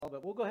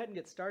ahead and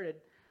get started.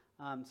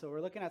 So we're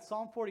looking at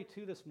Psalm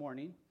 42 this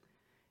morning,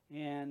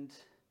 and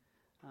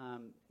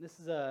this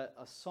is a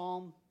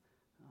psalm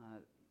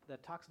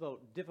that talks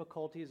about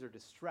difficulties or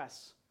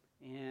distress.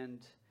 And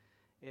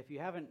if you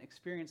haven't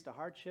experienced a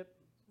hardship,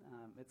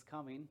 it's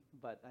coming,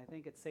 but I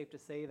think it's safe to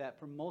say that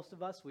for most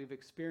of us, we've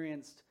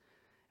experienced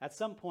at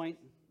some point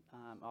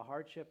a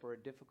hardship or a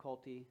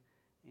difficulty.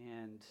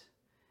 And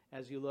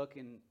as you look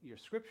in your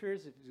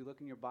scriptures, if you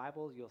look in your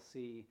Bibles, you'll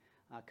see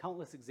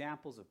countless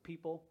examples of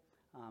people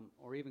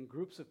or even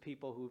groups of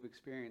people who've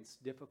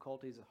experienced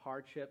difficulties,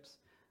 hardships.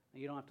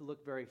 You don't have to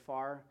look very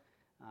far.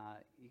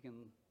 You can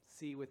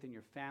see within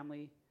your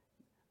family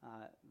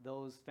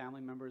those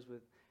family members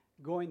with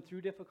going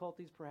through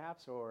difficulties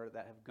perhaps, or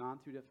that have gone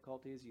through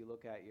difficulties. You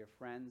look at your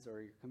friends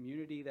or your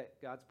community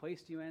that God's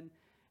placed you in,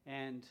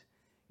 and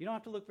you don't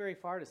have to look very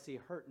far to see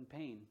hurt and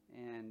pain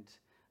and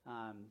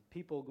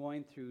people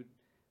going through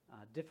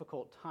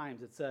difficult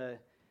times. It's a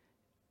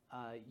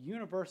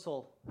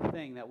universal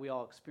thing that we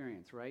all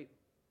experience, right?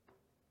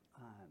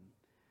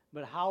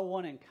 But how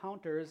one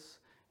encounters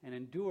and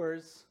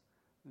endures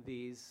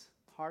these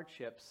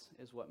hardships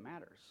is what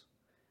matters.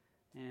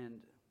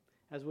 And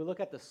as we look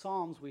at the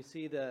Psalms, we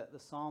see the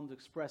Psalms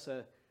express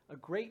a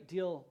great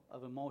deal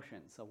of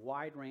emotions, a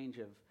wide range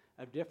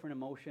of different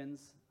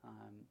emotions,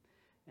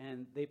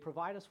 and they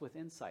provide us with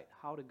insight,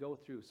 how to go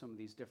through some of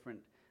these different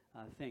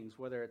things,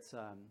 whether it's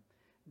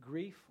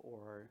grief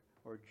or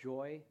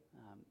joy.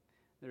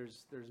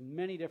 There's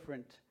many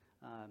different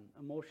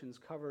emotions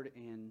covered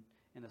in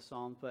the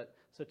Psalms. But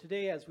so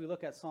today, as we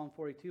look at Psalm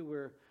 42,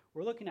 we're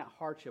looking at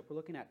hardship, we're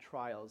looking at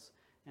trials.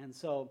 And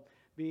so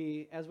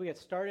as we get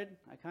started,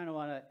 I kind of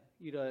want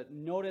you to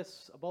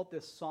notice about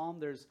this psalm,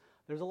 there's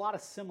a lot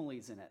of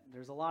similes in it.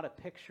 There's a lot of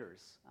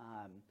pictures,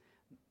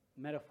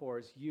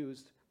 metaphors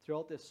used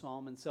throughout this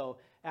psalm. And so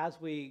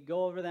as we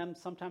go over them,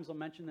 sometimes I'll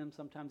mention them,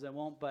 sometimes I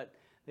won't, but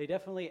they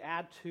definitely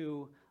add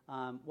to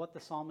what the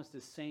psalmist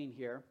is saying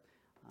here.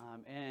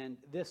 And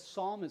this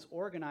psalm is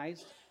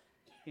organized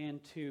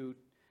into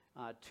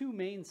two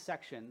main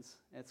sections.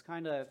 It's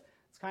kind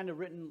of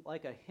written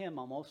like a hymn,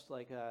 almost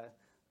like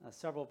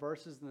several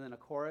verses and then a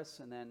chorus,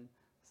 and then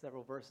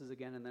several verses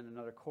again, and then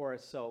another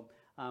chorus. So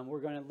we're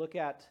going to look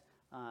at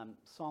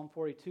Psalm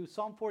 42.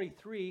 Psalm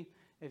 43,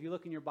 if you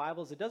look in your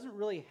Bibles, it doesn't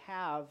really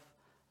have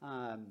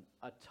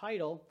a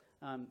title.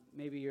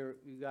 Maybe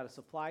you've got a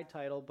supplied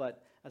title,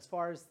 but as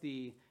far as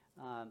the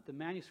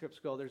manuscripts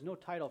go, there's no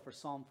title for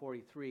Psalm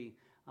 43,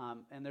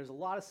 and there's a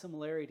lot of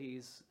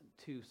similarities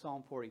to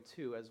Psalm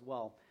 42 as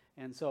well.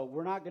 And so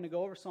we're not going to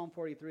go over Psalm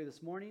 43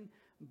 this morning,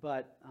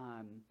 but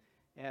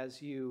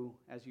as you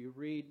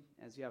read,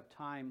 as you have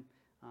time,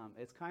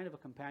 it's kind of a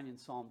companion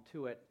psalm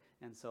to it,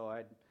 and so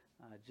I'd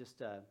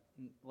just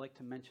like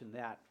to mention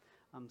that.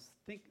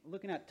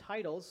 Looking at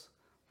titles,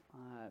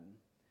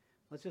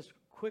 let's just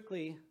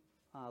quickly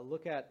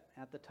look at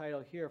the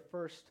title here.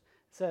 First,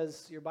 it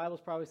says, your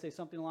Bibles probably say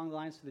something along the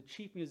lines to the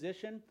chief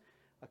musician,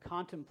 a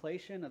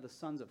contemplation of the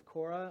sons of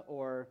Korah,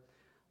 or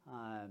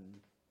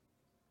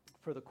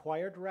for the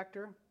choir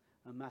director,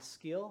 a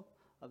maskil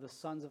of the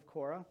sons of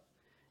Korah.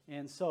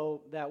 And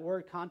so that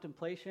word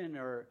contemplation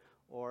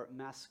or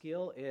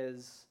maskil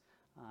is,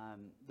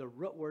 the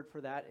root word for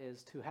that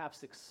is to have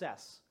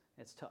success.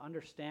 It's to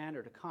understand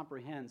or to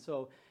comprehend.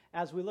 So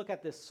as we look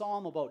at this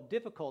psalm about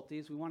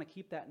difficulties, we want to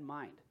keep that in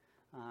mind.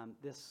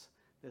 This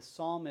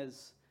psalm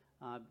is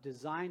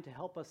designed to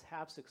help us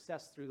have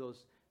success through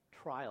those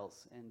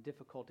trials and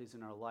difficulties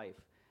in our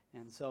life.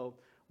 And so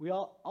we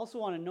also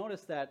want to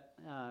notice that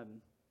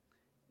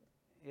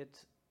it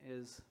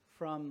is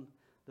from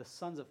the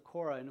sons of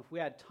Korah. And if we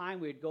had time,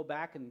 we'd go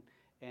back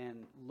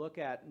and look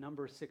at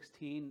number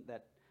 16,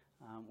 that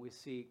we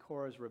see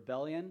Korah's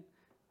rebellion.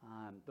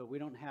 But we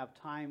don't have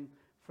time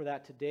for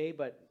that today.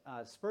 But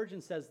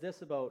Spurgeon says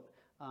this about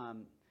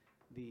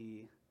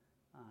the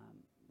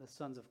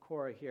sons of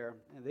Korah here.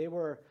 And they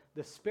were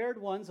the spared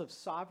ones of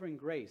sovereign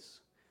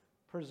grace,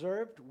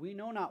 preserved, we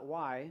know not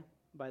why,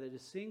 by the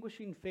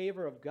distinguishing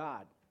favor of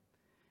God.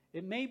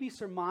 It may be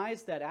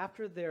surmised that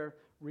after their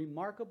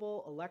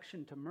remarkable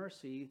election to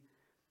mercy,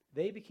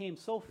 they became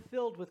so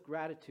filled with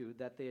gratitude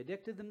that they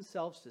addicted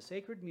themselves to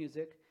sacred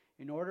music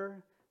in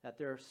order that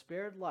their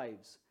spared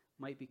lives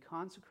might be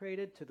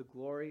consecrated to the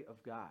glory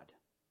of God.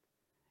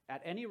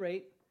 At any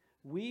rate,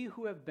 we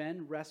who have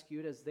been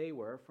rescued as they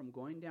were from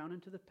going down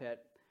into the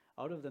pit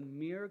out of the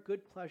mere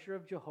good pleasure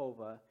of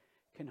Jehovah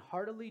can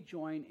heartily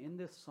join in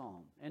this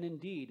psalm, and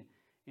indeed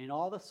in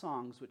all the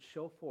songs which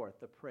show forth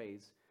the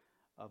praise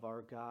of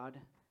our God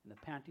and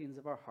the pantings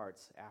of our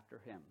hearts after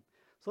him.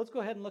 So let's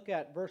go ahead and look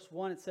at verse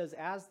 1. It says,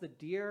 as the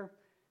deer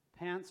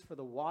pants for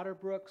the water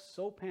brooks,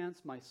 so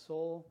pants my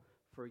soul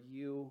for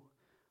you,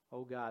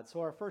 O God.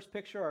 So our first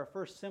picture, our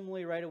first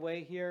simile right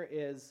away here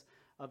is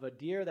of a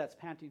deer that's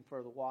panting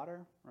for the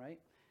water, right?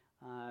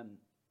 I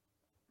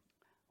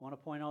want to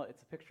point out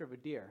it's a picture of a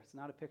deer. It's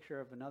not a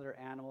picture of another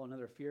animal,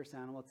 another fierce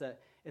animal.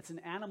 It's an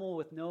animal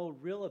with no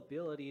real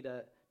ability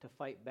to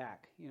fight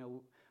back. You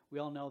know, we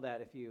all know that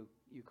if you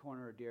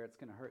corner a deer, it's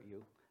going to hurt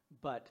you.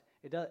 but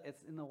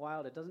it's in the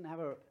wild. It doesn't have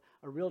a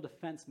real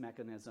defense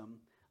mechanism.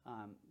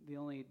 The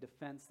only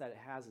defense that it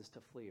has is to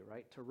flee,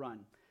 right? To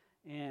run.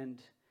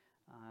 And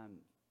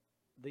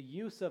the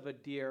use of a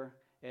deer,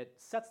 it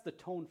sets the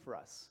tone for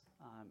us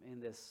in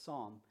this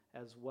psalm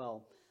as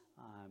well.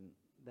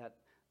 That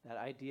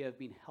idea of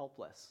being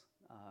helpless,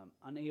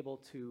 unable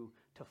to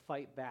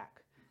fight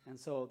back. And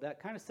so that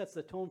kind of sets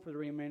the tone for the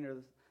remainder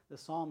of the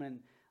psalm. And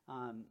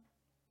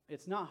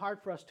it's not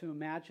hard for us to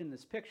imagine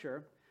this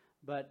picture,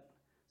 but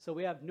so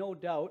we have no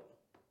doubt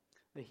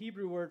the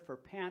Hebrew word for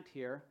pant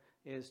here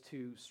is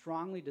to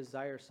strongly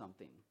desire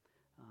something.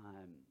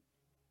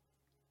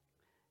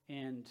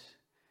 And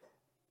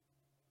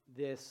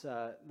this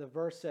the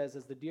verse says,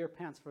 as the deer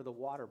pants for the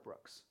water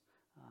brooks.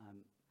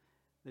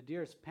 The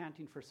deer is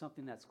panting for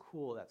something that's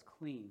cool, that's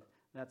clean,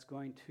 that's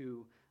going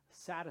to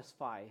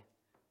satisfy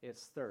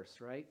its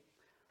thirst, right?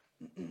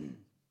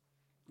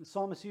 The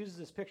psalmist uses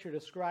this picture to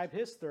describe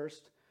his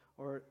thirst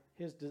or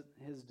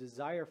his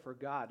desire for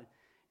God.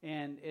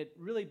 And it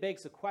really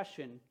begs the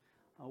question,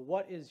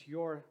 what is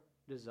your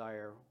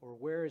desire, or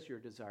where is your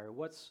desire?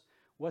 What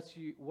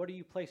do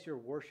you place your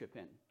worship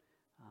in?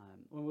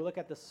 When we look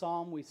at the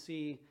psalm, we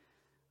see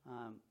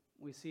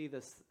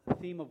this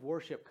theme of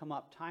worship come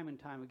up time and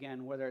time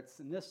again, whether it's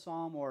in this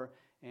psalm or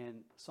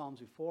in psalms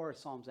before or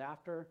psalms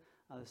after.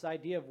 This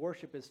idea of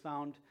worship is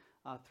found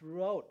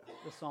throughout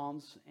the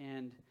psalms,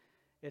 and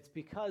it's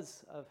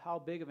because of how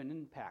big of an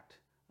impact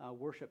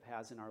worship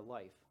has in our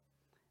life.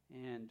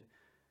 And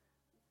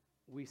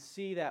we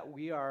see that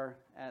we are,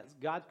 as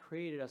God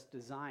created us,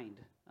 designed.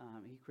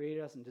 He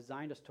created us and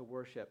designed us to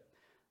worship.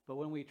 But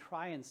when we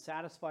try and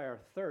satisfy our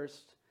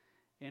thirst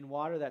in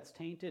water that's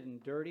tainted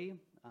and dirty,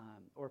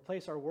 or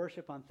place our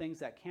worship on things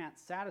that can't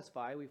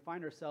satisfy, we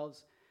find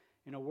ourselves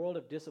in a world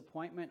of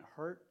disappointment,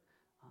 hurt,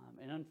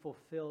 and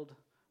unfulfilled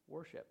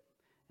worship.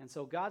 And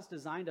so God's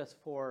designed us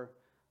for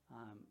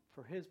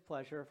His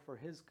pleasure, for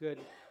His good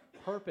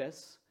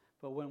purpose.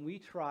 But when we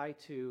try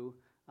to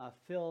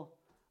fill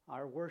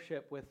our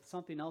worship with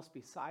something else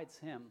besides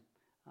Him,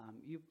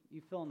 you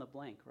fill in the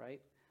blank,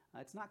 right?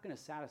 It's not going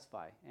to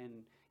satisfy.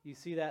 And you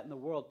see that in the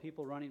world,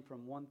 people running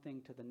from one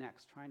thing to the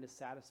next, trying to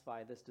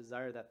satisfy this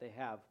desire that they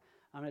have.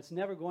 It's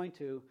never going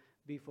to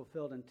be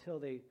fulfilled until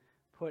they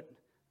put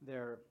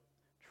their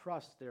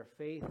trust, their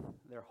faith,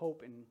 their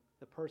hope in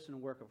the person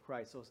and work of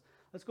Christ. So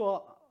let's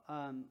go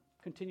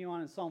continue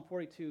on in Psalm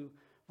 42,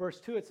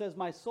 verse 2. It says,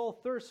 "My soul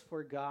thirsts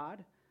for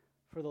God,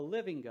 for the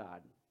living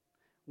God.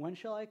 When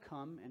shall I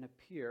come and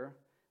appear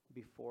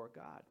before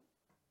God?"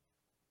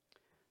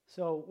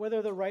 So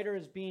whether the writer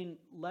is being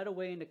led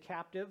away into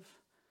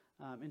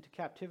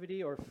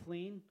captivity or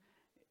fleeing,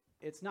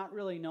 it's not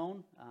really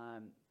known.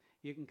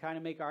 You can kind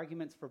of make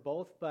arguments for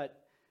both,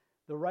 but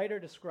the writer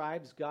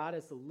describes God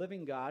as the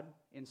living God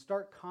in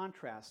stark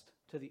contrast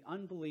to the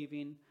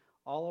unbelieving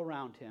all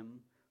around him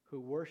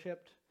who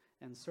worshipped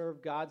and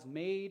served gods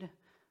made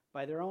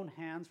by their own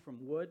hands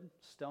from wood,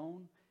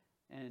 stone,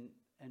 and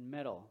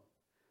metal.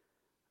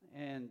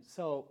 And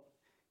so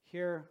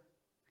here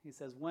he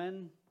says,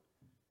 when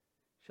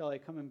shall I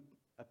come and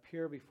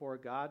appear before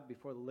God,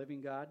 before the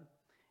living God?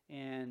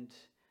 And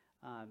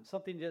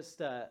something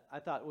just I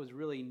thought was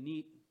really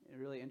neat,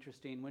 really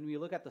interesting. When we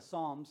look at the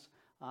Psalms,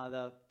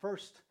 the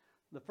first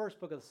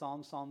book of the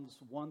Psalms, Psalms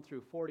 1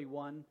 through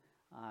 41,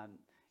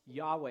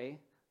 Yahweh,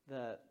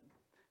 the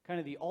kind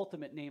of the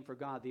ultimate name for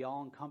God, the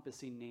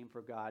all-encompassing name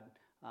for God,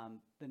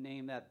 the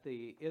name that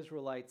the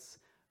Israelites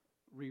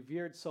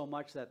revered so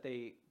much that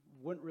they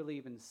wouldn't really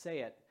even say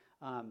it.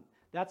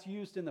 That's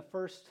used in the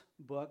first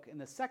book. In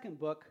the second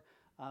book,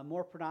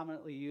 more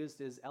predominantly used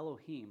is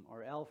Elohim,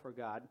 or El for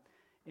God.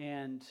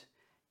 And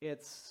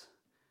it's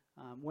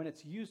when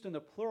it's used in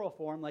the plural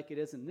form, like it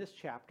is in this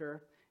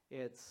chapter,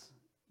 it's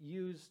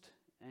used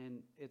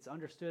and it's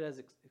understood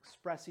as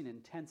expressing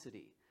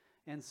intensity.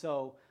 And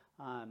so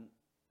an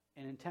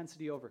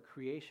intensity over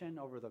creation,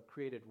 over the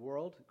created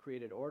world,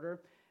 created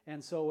order.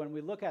 And so when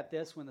we look at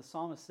this, when the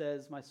psalmist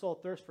says, "My soul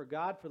thirsts for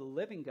God, for the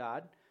living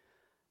God,"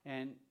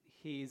 and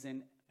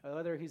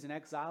whether he's in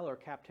exile or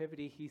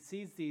captivity, he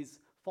sees these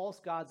false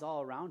gods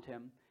all around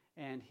him,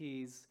 and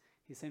he's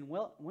saying,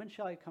 well, when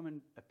shall I come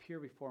and appear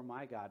before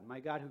my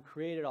God who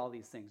created all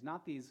these things,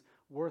 not these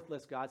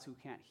worthless gods who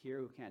can't hear,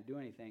 who can't do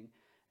anything.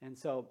 And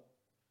so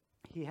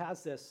he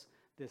has this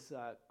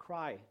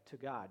cry to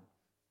God.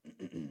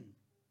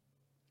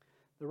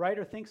 The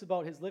writer thinks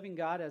about his living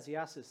God as he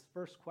asks his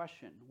first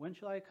question, when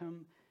shall I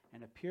come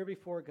and appear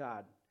before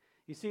God?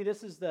 You see,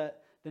 this is the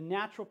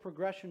natural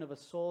progression of a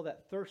soul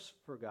that thirsts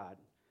for God.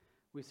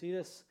 We see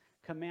this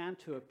command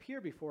to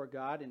appear before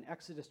God in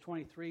Exodus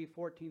 23,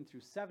 14 through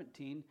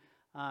 17.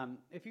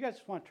 If you guys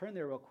just want to turn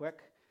there real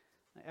quick,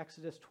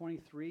 Exodus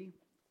 23,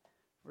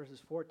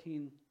 verses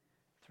 14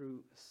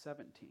 through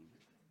 17.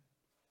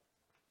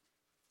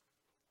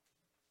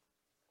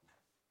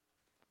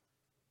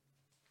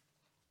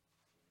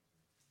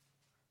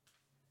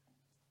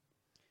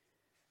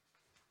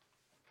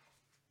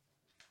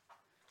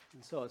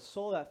 And so a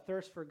soul that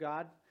thirsts for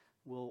God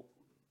will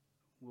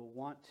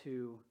want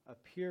to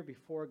appear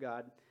before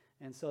God.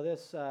 And so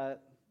this,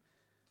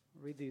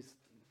 read these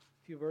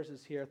few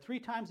verses here. 3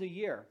 times a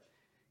year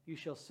you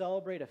shall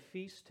celebrate a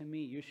feast to me.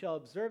 You shall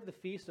observe the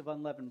feast of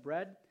unleavened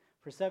bread.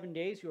 For 7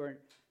 days you are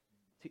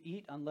to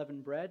eat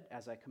unleavened bread,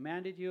 as I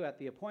commanded you, at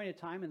the appointed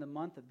time in the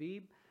month of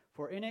Abib.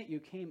 For in it you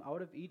came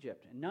out of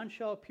Egypt, and none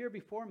shall appear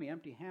before me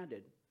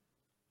empty-handed.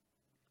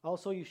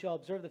 Also you shall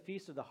observe the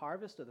feast of the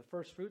harvest, of the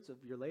first fruits of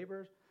your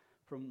labors,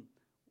 from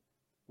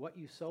what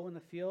you sow in the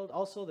field.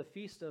 Also the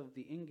feast of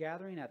the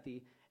ingathering at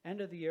the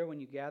end of the year, when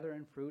you gather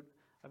in fruit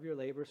of your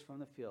labors from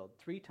the field.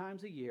 3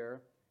 times a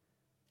year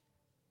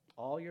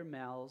all your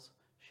males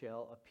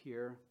shall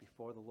appear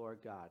before the Lord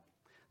God.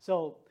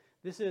 So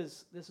this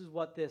is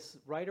what this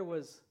writer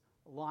was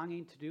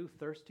longing to do,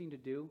 thirsting to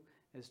do,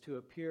 is to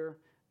appear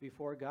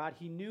before God.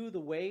 He knew the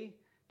way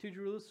to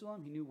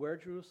Jerusalem. He knew where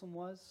Jerusalem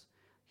was.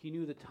 He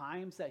knew the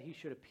times that he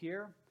should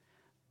appear.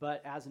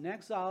 But as an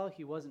exile,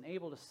 he wasn't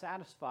able to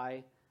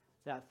satisfy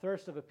that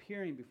thirst of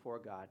appearing before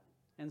God.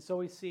 And so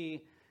we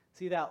see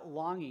that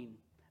longing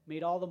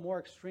made all the more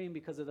extreme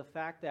because of the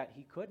fact that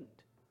he couldn't.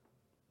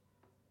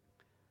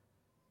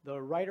 The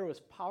writer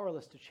was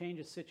powerless to change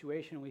his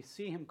situation. We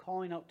see him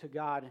calling out to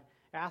God,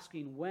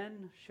 asking,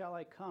 "When shall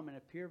I come and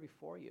appear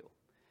before you?"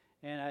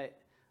 And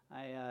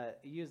I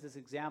used this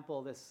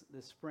example this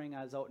spring.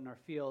 I was out in our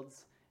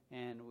fields,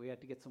 and we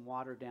had to get some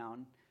water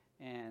down.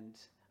 And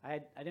I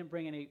didn't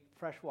bring any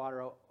fresh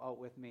water out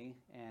with me.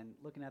 And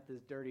looking at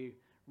this dirty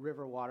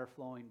river water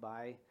flowing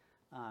by,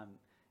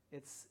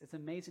 it's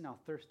amazing how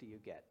thirsty you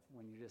get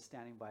when you're just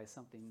standing by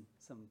some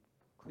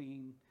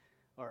clean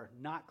or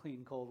not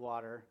clean cold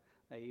water.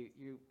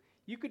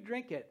 You could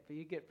drink it, but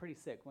you get pretty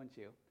sick, wouldn't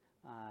you?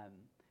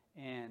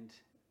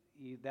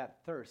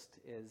 That thirst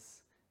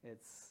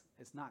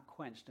it's not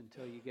quenched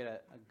until you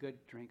get a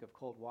good drink of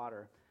cold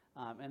water.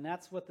 And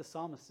that's what the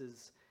psalmist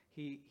is.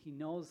 He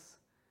knows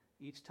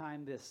each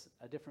time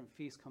a different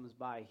feast comes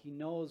by, he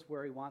knows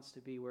where he wants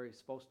to be, where he's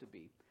supposed to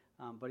be.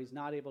 But he's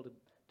not able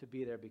to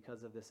be there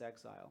because of this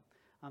exile.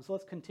 So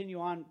let's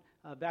continue on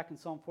back in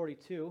Psalm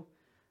 42.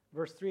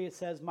 Verse 3, it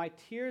says, "My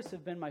tears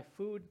have been my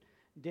food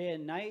day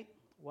and night,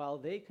 while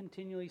they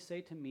continually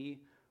say to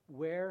me,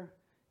 'Where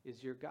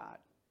is your God?'"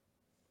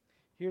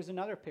 Here's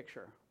another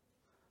picture.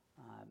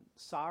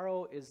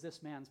 Sorrow is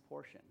this man's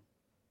portion.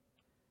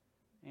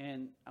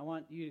 And I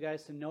want you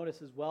guys to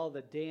notice as well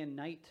the day and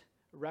night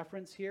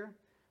reference here.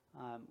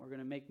 We're going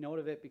to make note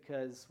of it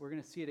because we're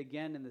going to see it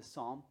again in this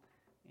psalm.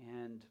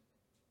 And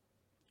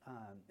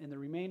in the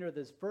remainder of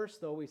this verse,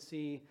 though, we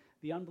see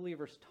the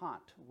unbeliever's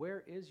taunt.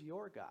 Where is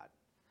your God?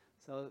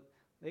 So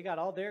they got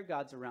all their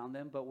gods around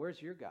them, but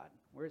where's your God?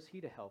 Where's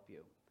he to help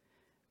you?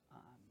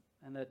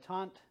 And the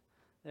taunt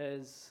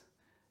it's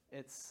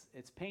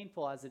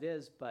painful as it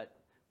is, but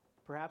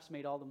perhaps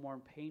made all the more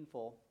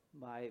painful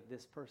by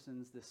this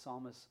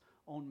psalmist's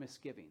own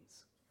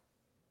misgivings.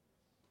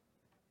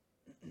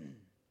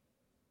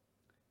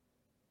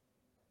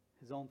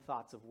 His own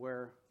thoughts of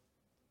where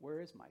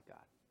is my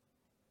God?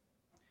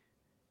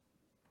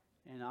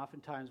 And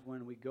oftentimes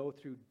when we go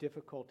through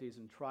difficulties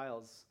and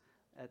trials,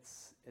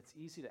 it's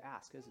easy to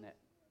ask, isn't it?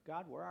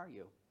 God, where are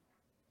you?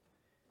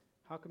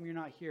 How come you're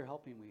not here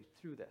helping me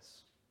through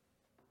this?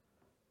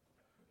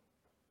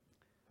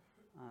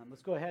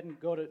 Let's go ahead and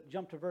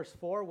jump to verse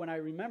 4. "When I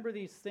remember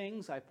these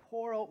things, I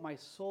pour out my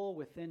soul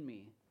within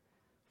me.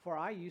 For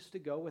I used to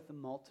go with the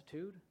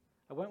multitude.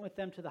 I went with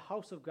them to the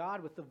house of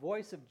God with the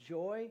voice of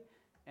joy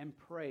and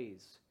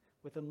praise,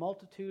 with a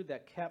multitude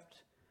that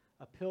kept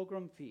a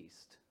pilgrim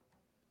feast."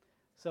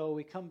 So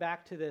we come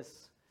back to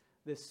this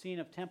scene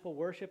of temple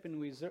worship, and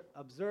we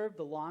observe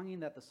the longing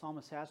that the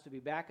psalmist has to be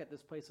back at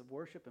this place of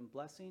worship and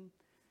blessing.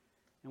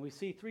 And we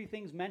see 3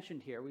 things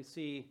mentioned here. We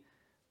see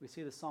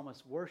the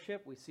psalmist's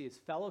worship, we see his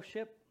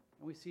fellowship,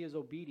 and we see his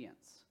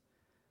obedience.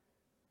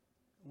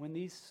 When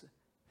these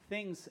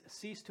things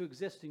cease to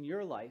exist in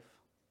your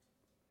life,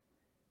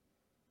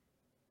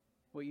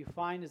 what you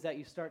find is that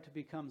you start to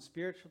become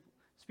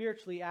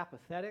spiritually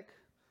apathetic,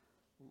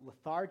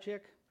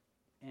 lethargic,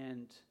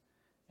 and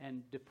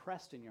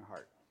depressed in your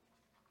heart.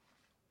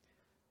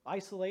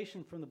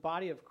 Isolation from the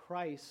body of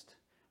Christ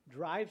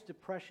drives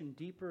depression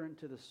deeper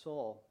into the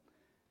soul.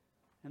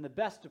 And the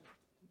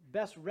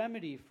best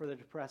remedy for the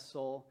depressed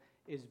soul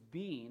is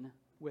being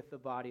with the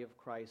body of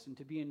Christ and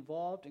to be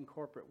involved in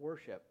corporate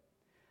worship.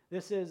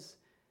 This is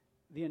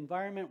the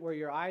environment where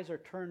your eyes are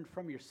turned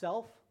from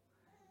yourself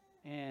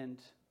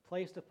and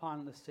placed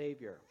upon the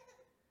Savior.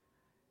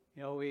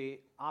 You know,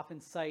 we often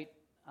cite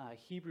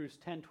Hebrews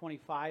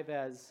 10:25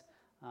 as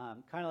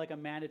kind of like a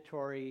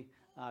mandatory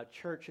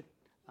church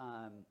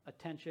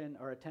attention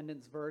or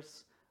attendance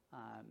verse,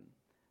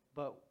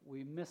 but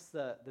we miss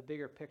the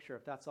bigger picture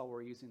if that's all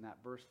we're using that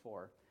verse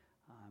for.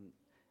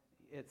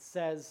 It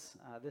says,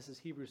 this is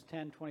Hebrews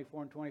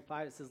 10:24 and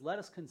 25, it says, "Let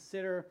us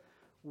consider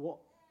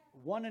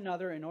one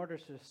another in order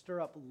to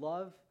stir up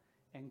love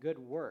and good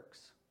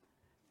works,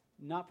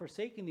 not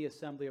forsaking the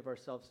assembly of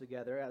ourselves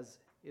together, as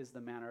is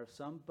the manner of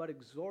some, but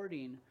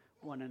exhorting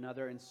one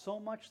another, and so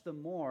much the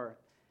more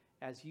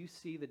as you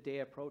see the day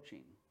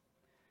approaching."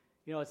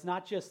 You know, it's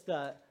not just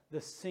the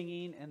the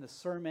singing and the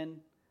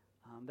sermon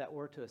that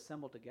we're to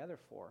assemble together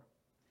for.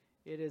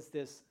 It is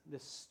this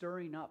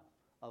stirring up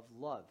of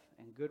love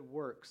and good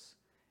works.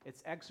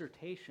 It's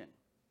exhortation.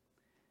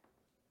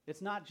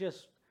 It's not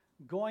just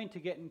going to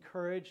get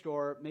encouraged,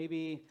 or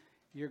maybe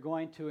you're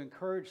going to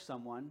encourage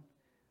someone,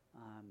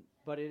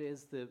 but it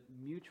is the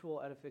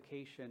mutual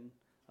edification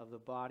of the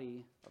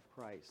body of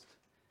Christ.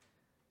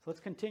 So let's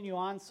continue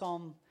on.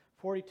 Psalm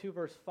 42,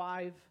 verse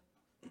 5.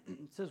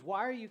 It says,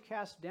 "Why are you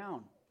cast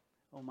down,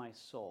 O my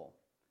soul?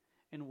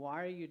 And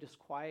why are you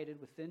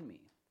disquieted within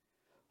me?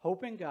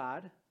 Hope in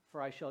God,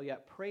 for I shall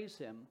yet praise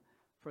him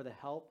for the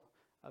help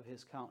of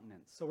his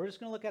countenance." So we're just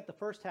going to look at the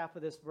first half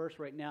of this verse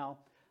right now.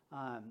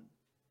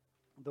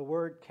 The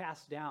word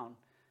cast down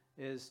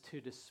is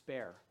to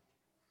despair.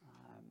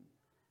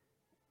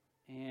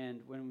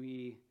 And when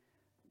we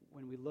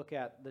look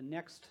at the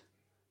next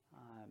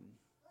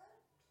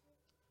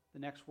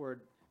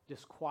word,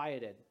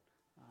 disquieted,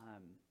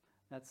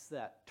 that's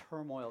that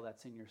turmoil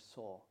that's in your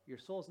soul. Your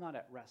soul's not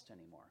at rest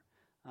anymore.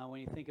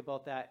 When you think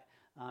about that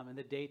in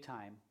the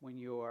daytime, when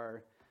you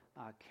are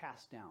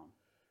cast down,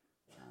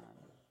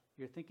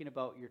 you're thinking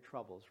about your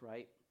troubles,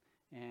 right?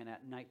 And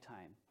at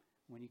nighttime,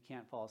 when you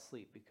can't fall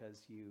asleep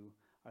because you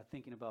are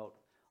thinking about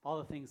all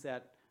the things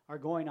that are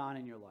going on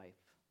in your life.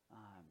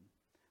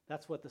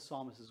 That's what the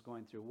psalmist is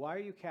going through. Why are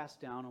you cast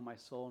down, O my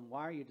soul, and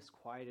why are you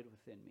disquieted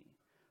within me?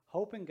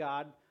 Hope in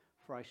God,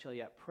 for I shall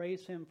yet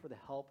praise him for the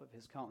help of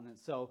his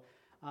countenance. So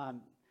I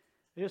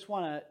just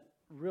want to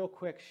real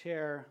quick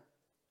share,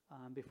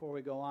 before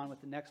we go on with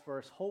the next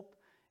verse, hope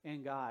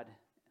in God.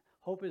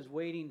 Hope is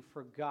waiting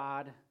for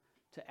God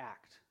to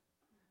act.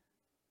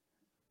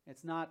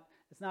 It's not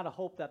a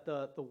hope that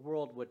the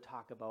world would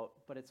talk about,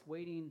 but it's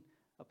waiting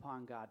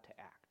upon God to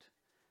act.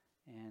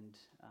 And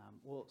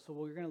so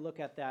we're going to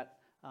look at that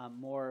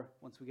more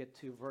once we get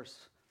to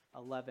verse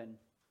 11.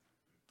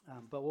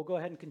 But we'll go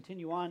ahead and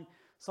continue on.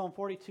 Psalm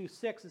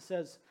 42:6, it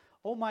says,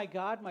 "O my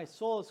God, my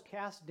soul is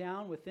cast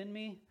down within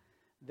me.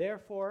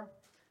 Therefore,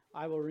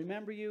 I will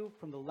remember you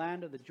from the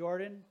land of the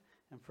Jordan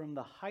and from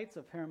the heights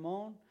of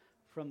Hermon,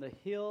 from the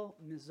hill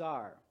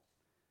Mizar."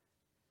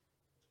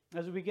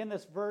 As we begin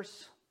this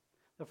verse,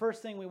 the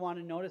first thing we want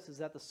to notice is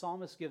that the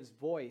psalmist gives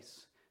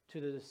voice to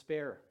the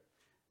despair,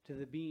 to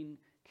the being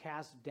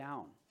cast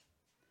down.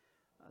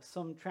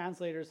 Some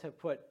translators have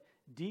put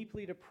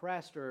deeply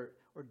depressed or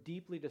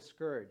deeply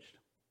discouraged.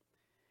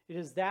 It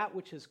is that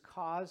which has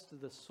caused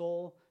the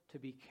soul to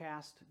be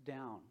cast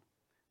down.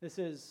 This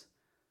is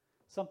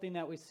something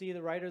that we see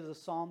the writers of the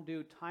psalm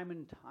do time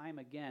and time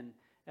again.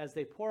 As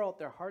they pour out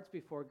their hearts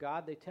before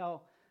God, they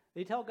tell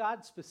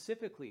God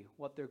specifically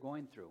what they're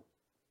going through.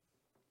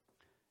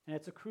 And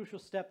it's a crucial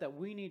step that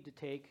we need to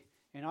take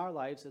in our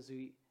lives as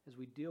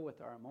we deal with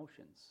our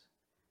emotions.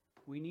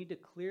 We need to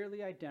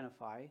clearly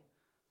identify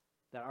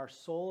that our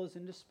soul is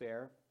in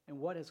despair and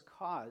what has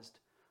caused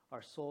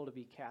our soul to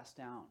be cast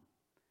down.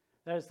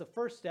 That is the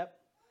first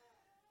step,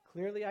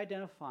 clearly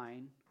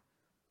identifying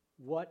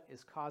what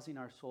is causing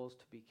our souls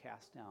to be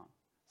cast down.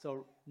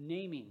 So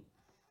naming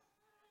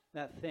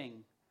that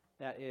thing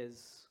that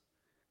is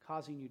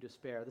causing you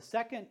despair. The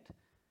second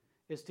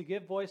is to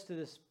give voice to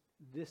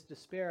this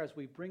despair as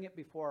we bring it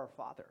before our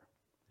Father.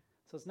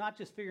 So it's not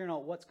just figuring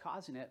out what's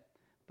causing it,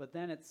 but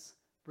then it's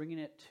bringing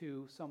it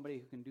to somebody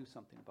who can do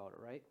something about it,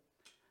 right?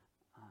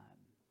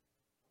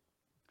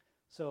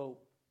 So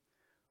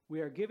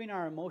we are giving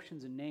our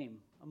emotions a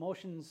name.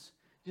 Emotions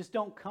just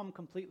don't come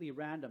completely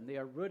random. They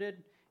are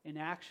rooted in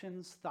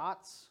actions,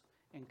 thoughts,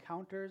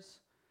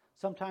 encounters.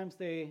 Sometimes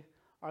they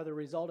are the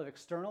result of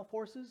external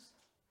forces,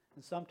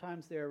 and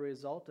sometimes they are a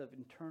result of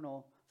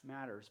internal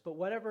matters. But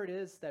whatever it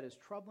is that is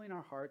troubling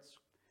our hearts,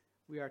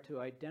 we are to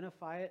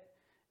identify it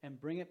and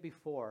bring it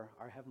before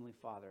our Heavenly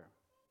Father.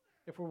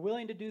 If we're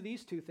willing to do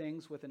these two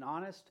things with an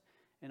honest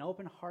and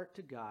open heart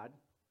to God,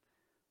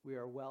 we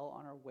are well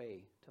on our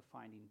way to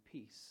finding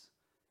peace.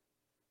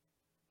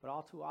 But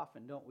all too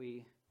often, don't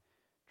we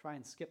try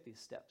and skip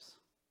these steps?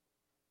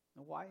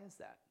 And why is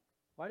that?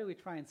 Why do we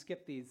try and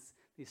skip these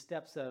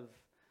steps of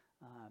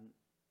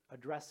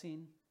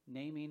addressing,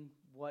 naming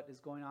what is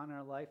going on in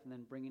our life, and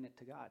then bringing it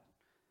to God?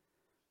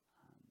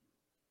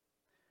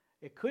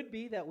 It could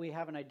be that we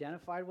haven't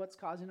identified what's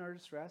causing our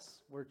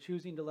distress. We're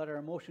choosing to let our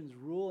emotions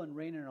rule and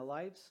reign in our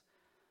lives.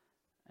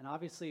 And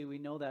obviously, we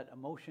know that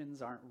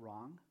emotions aren't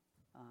wrong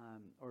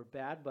or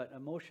bad, but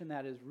emotion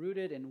that is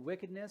rooted in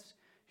wickedness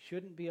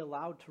shouldn't be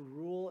allowed to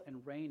rule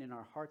and reign in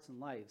our hearts and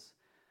lives.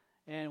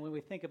 And when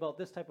we think about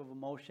this type of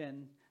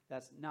emotion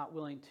that's not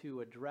willing to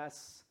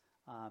address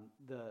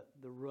the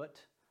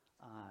root,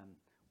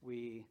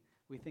 we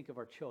think of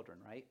our children,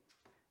 right?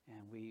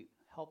 And we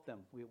help them.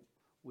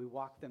 We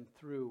walk them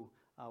through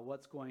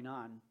what's going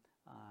on.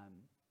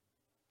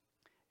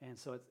 And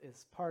so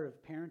it's part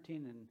of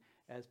parenting, and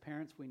as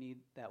parents, we need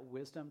that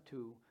wisdom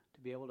to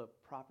be able to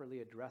properly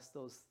address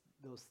those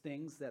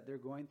things that they're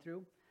going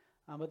through.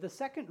 But the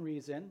second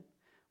reason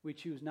we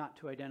choose not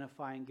to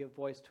identify and give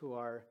voice to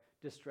our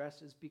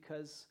distress is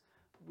because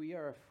we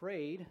are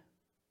afraid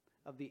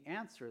of the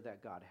answer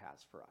that God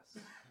has for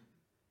us.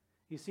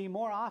 You see,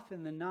 more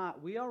often than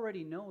not, we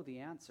already know the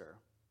answer,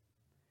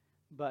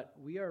 but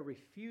we are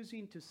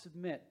refusing to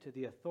submit to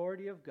the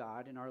authority of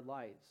God in our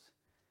lives.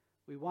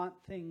 We want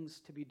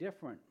things to be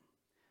different.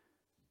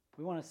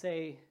 We want to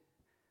say,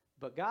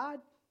 but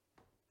God?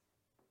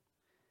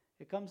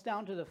 It comes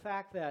down to the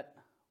fact that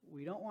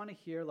we don't want to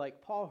hear,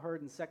 like Paul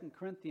heard in 2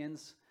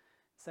 Corinthians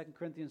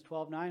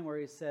 12:9, where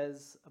he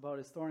says about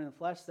his thorn in the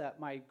flesh, that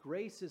my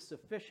grace is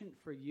sufficient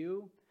for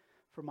you,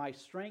 for my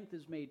strength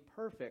is made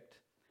perfect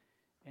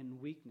in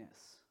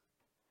weakness.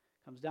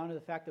 It comes down to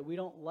the fact that we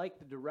don't like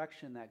the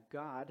direction that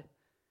God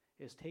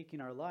is taking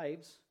our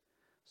lives,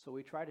 so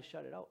we try to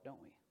shut it out,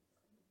 don't we?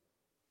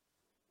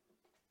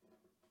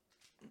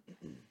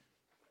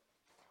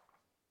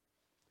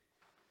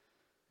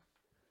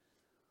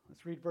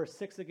 Let's read verse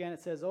 6 again. It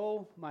says,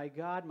 "Oh, my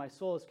God, my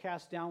soul is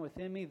cast down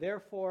within me.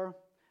 Therefore,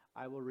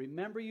 I will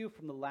remember you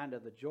from the land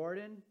of the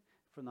Jordan,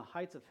 from the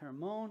heights of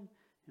Hermon,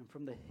 and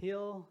from the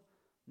hill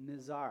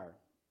Mizar."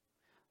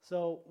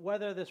 So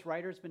whether this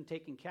writer's been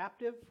taken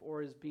captive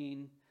or is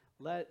being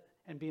led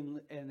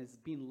is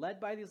being led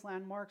by these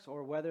landmarks,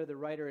 or whether the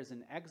writer is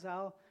in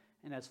exile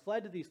and has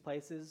fled to these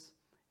places,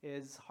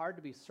 is hard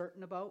to be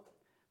certain about.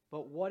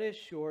 But what is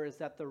sure is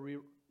that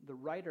the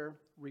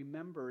writer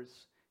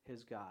remembers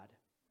his God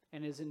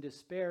and is in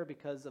despair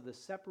because of the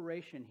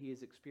separation he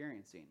is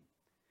experiencing.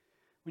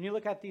 When you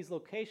look at these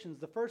locations,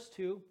 the first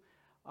two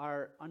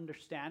are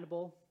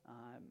understandable.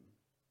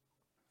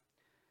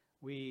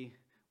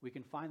 We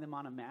can find them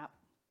on a map,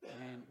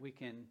 and we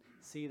can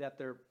see that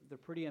they're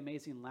pretty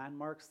amazing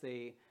landmarks.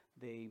 They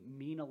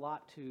mean a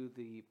lot to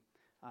the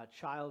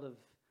child of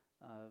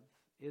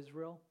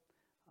Israel.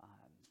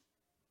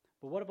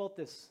 But what about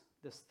this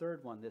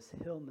third one, this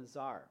hill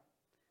Mizar?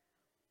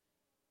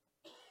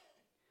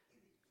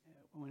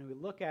 When we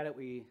look at it,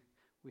 we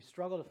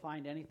struggle to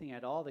find anything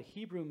at all. The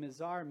Hebrew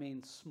Mizar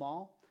means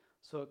small,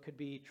 so it could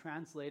be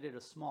translated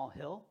a small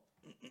hill.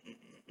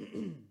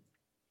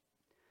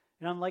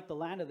 And unlike the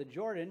land of the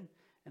Jordan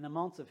and the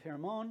mounts of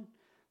Hermon,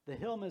 the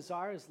hill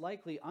Mizar is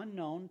likely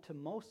unknown to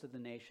most of the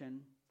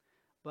nation,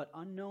 but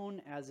unknown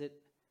as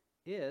it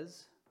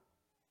is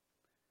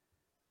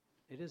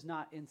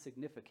not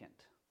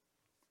insignificant.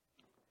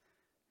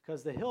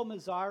 Because the hill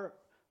Mizar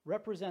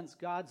represents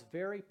God's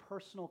very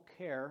personal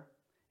care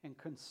and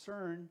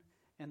concern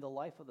in the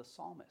life of the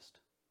psalmist.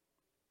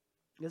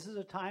 This is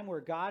a time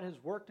where God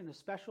has worked in a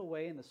special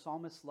way in the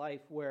psalmist's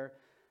life, where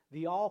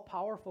the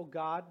all-powerful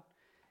God,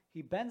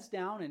 he bends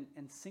down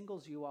and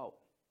singles you out.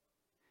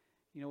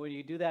 You know, when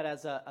you do that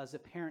as a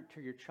parent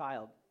to your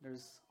child,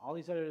 there's all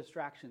these other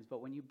distractions, but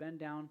when you bend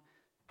down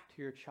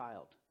to your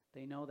child,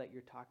 they know that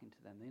you're talking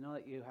to them. They know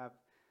that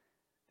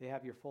they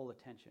have your full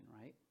attention,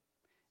 right?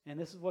 And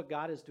this is what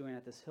God is doing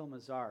at this hill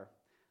Mizar.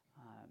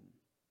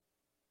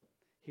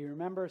 He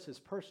remembers his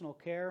personal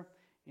care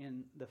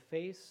in the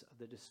face of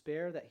the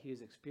despair that he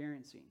is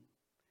experiencing.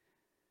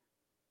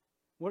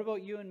 What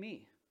about you and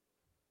me?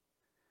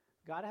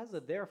 God has a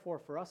therefore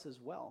for us as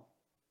well.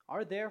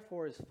 Our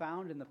therefore is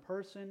found in the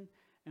person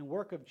and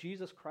work of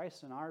Jesus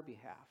Christ on our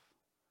behalf.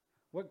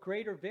 What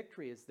greater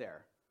victory is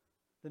there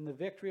than the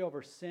victory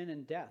over sin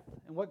and death?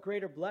 And what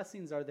greater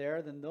blessings are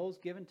there than those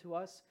given to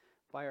us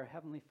by our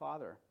Heavenly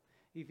Father?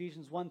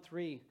 Ephesians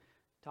 1:3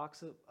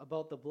 talks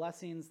about the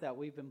blessings that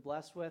we've been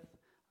blessed with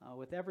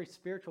every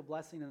spiritual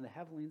blessing in the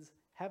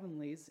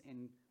heavenlies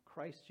in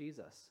Christ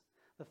Jesus.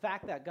 The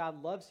fact that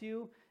God loves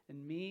you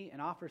and me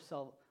and offers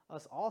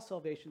us all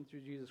salvation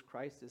through Jesus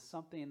Christ is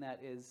something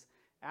that is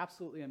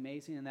absolutely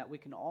amazing and that we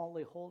can all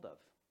lay hold of.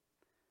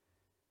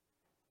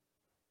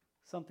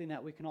 Something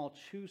that we can all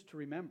choose to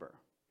remember.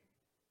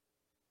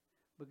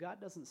 But God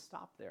doesn't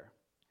stop there.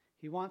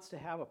 He wants to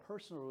have a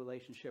personal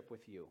relationship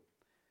with you,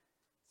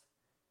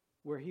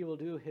 where he will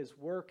do his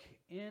work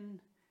in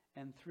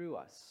and through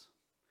us.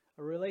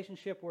 A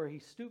relationship where he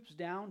stoops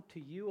down to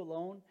you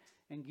alone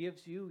and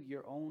gives you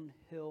your own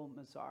hill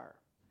Mizar.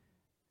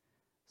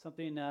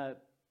 Something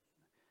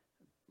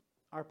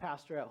our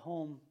pastor at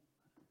home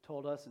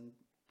told us, and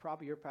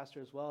probably your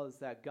pastor as well, is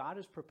that God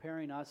is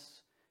preparing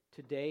us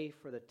today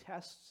for the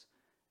tests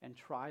and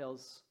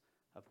trials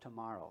of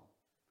tomorrow.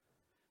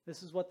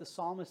 This is what the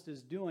psalmist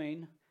is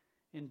doing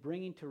in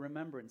bringing to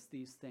remembrance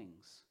these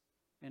things.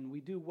 And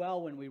we do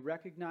well when we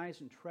recognize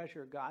and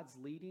treasure God's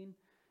leading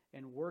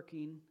and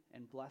working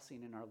and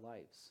blessing in our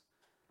lives.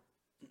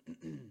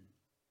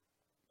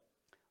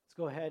 Let's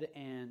go ahead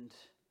and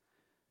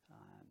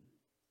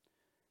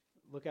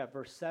look at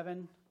verse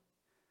 7.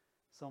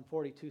 Psalm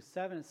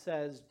 42:7, it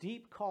says,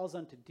 "Deep calls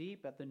unto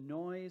deep at the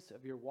noise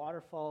of your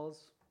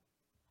waterfalls.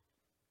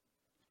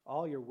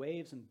 All your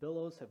waves and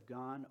billows have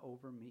gone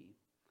over me."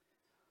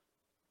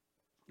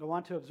 I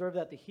want to observe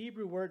that the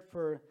Hebrew word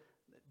for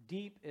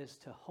deep is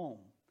tehom,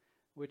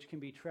 which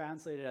can be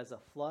translated as a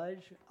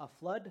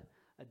flood,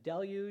 a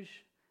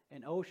deluge,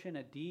 an ocean,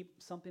 a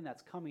deep, something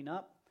that's coming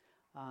up.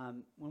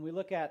 When we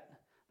look at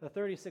the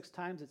 36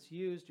 times it's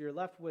used, you're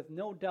left with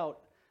no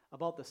doubt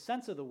about the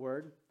sense of the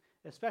word,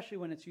 especially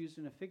when it's used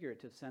in a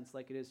figurative sense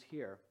like it is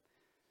here.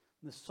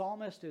 The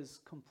psalmist is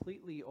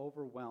completely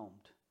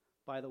overwhelmed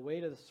by the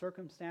weight of the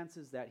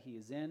circumstances that he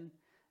is in,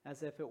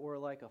 as if it were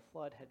like a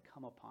flood had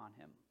come upon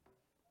him.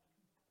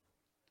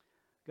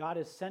 God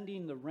is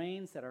sending the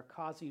rains that are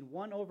causing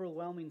one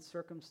overwhelming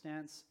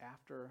circumstance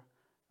after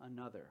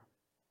another.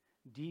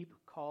 Deep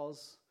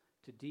calls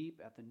to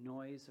deep at the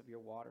noise of your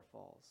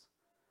waterfalls.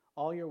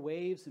 All your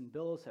waves and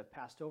billows have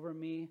passed over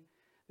me.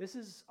 This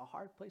is a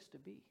hard place to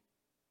be.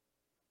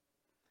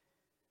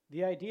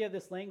 The idea of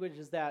this language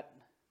is that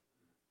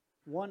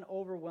one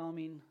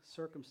overwhelming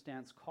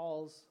circumstance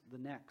calls the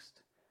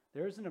next.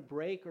 There isn't a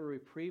break or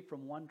reprieve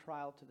from one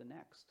trial to the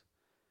next.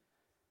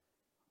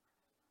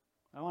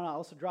 I want to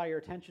also draw your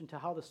attention to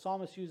how the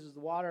psalmist uses the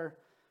water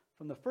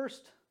from the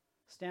first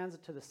stanza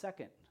to the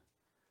second.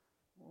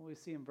 What we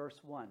see in verse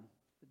 1,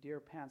 the deer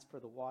pants for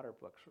the water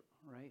brooks,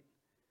 right?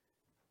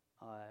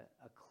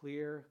 A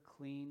clear,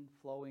 clean,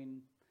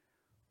 flowing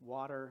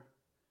water,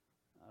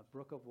 a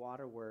brook of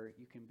water where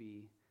you can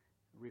be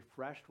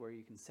refreshed, where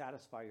you can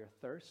satisfy your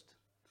thirst.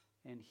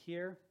 And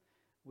here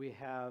we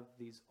have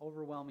these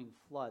overwhelming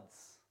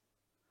floods.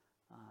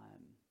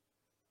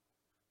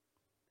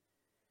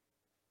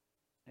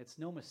 It's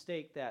no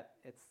mistake that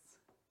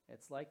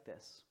it's like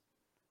this,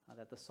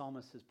 that the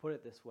psalmist has put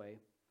it this way.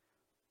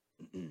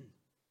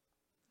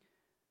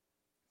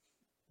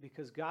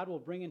 Because God will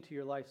bring into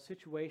your life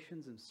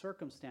situations and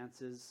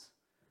circumstances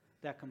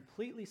that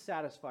completely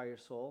satisfy your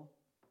soul,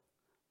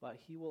 but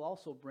he will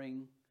also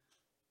bring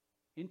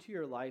into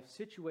your life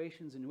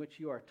situations in which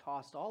you are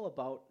tossed all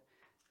about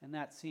and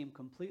that seem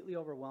completely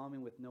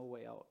overwhelming with no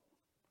way out.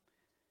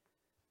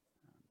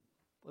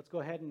 Let's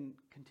go ahead and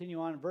continue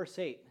on. Verse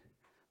 8.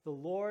 The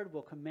Lord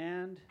will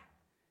command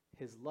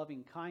his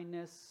loving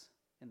kindness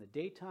in the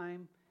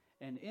daytime,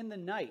 and in the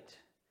night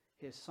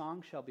his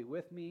song shall be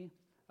with me,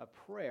 a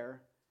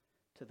prayer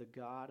to the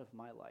God of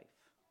my life.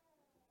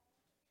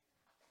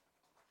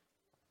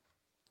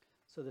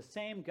 So the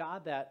same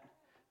God that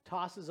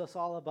tosses us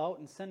all about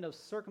and sends us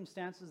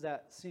circumstances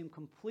that seem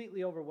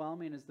completely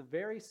overwhelming is the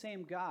very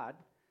same God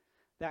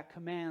that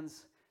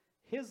commands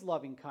his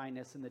loving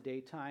kindness in the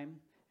daytime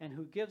and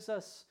who gives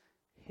us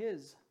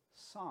his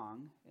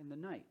song in the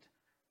night.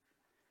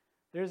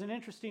 There's an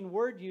interesting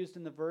word used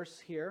in the verse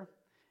here,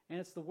 and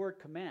it's the word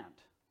command.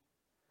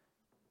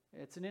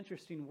 It's an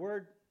interesting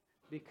word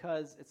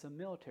because it's a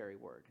military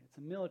word. It's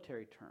a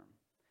military term.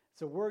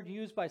 It's a word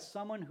used by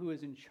someone who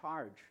is in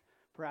charge,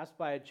 perhaps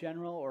by a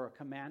general or a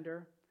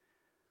commander.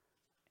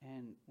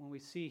 And when we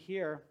see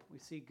here, we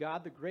see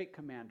God, the great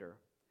commander,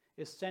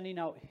 is sending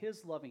out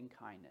his loving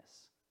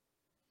kindness.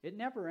 It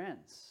never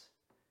ends.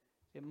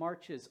 It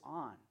marches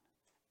on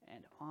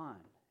and on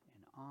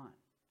and on.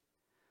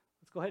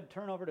 Let's go ahead and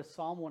turn over to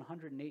Psalm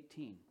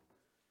 118.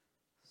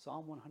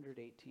 Psalm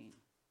 118.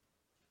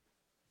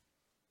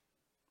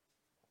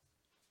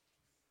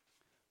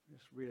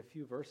 Just read a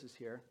few verses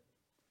here.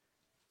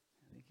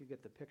 I think you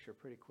get the picture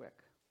pretty quick.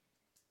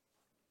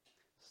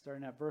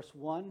 Starting at verse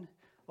 1.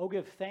 Oh,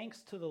 give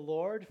thanks to the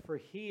Lord, for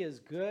he is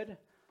good,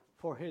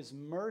 for his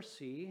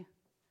mercy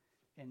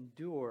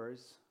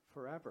endures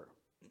forever.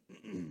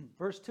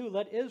 Verse 2.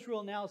 Let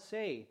Israel now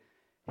say,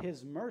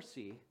 his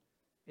mercy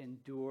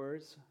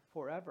endures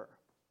forever.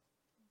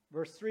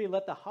 Verse 3.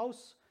 Let the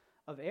house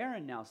of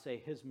Aaron now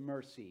say, his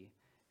mercy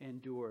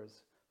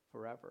endures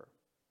forever.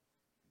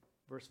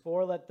 Verse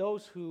 4, let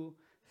those who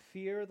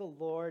fear the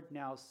Lord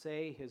now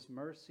say, his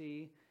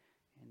mercy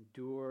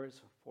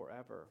endures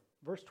forever.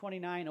 Verse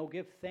 29, oh,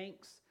 give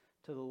thanks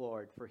to the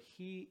Lord, for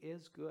he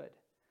is good,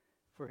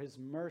 for his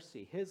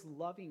mercy, his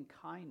loving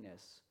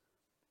kindness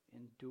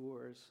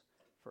endures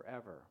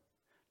forever.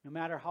 No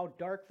matter how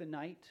dark the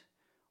night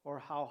or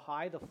how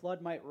high the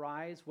flood might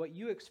rise, what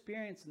you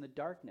experience in the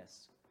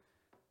darkness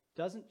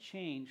doesn't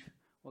change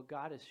what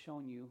God has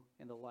shown you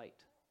in the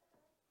light.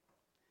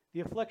 The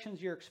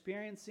afflictions you're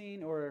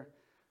experiencing or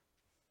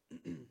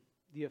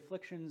the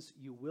afflictions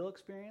you will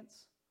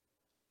experience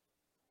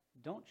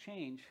don't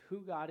change who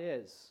God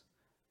is,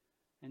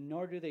 and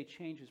nor do they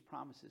change his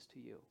promises to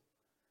you.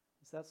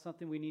 So that's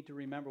something we need to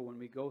remember when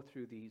we go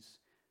through these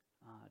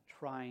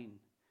trying,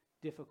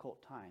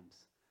 difficult times.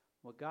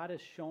 What God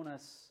has shown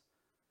us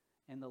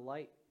in the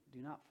light,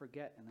 do not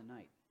forget in the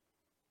night.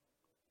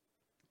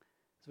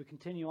 As we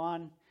continue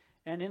on,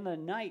 and in the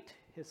night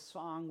his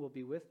song will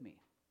be with me.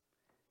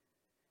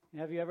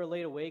 Have you ever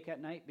laid awake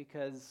at night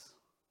because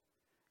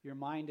your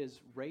mind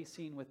is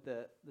racing with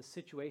the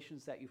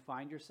situations that you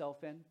find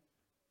yourself in?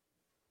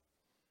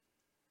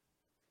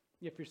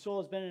 If your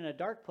soul has been in a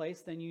dark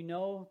place, then you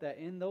know that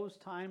in those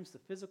times the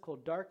physical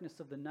darkness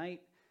of the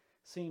night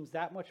seems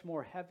that much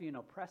more heavy and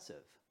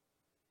oppressive.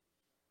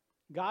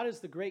 God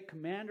is the great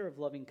commander of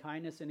loving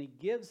kindness, and he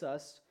gives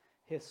us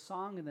his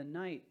song in the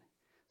night.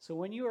 So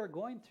when you are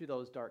going through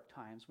those dark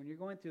times, when you're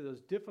going through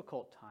those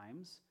difficult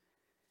times,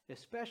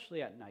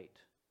 especially at night,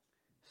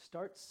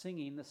 start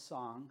singing the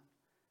song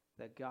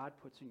that God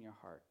puts in your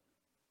heart.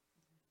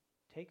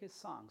 Take his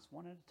songs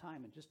one at a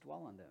time and just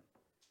dwell on them.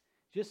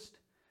 Just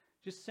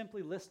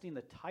simply listing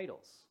the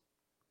titles,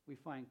 we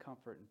find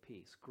comfort and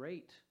peace.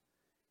 Great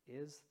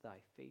is thy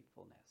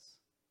faithfulness.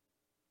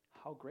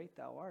 How great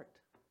thou art.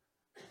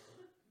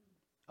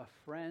 a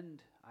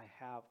friend I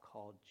have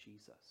called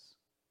Jesus,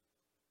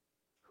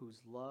 whose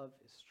love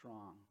is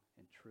strong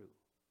and true.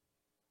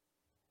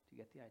 Do you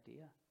get the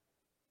idea?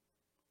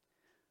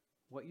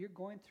 What you're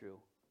going through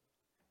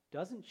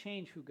doesn't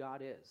change who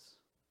God is.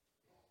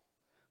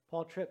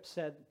 Paul Tripp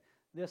said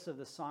this of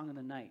the Song of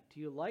the Night: do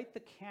you light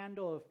the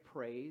candle of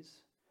praise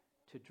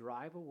to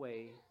drive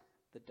away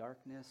the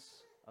darkness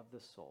of the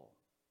soul?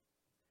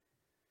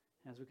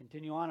 As we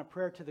continue on, a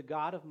prayer to the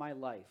God of my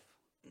life.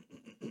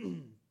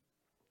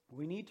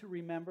 We need to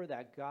remember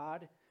that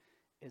God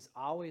is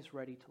always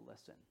ready to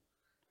listen.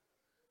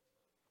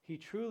 He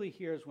truly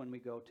hears when we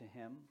go to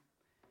him.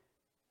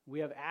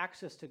 We have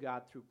access to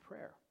God through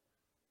prayer.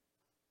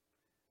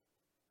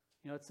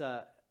 You know,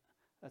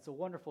 that's a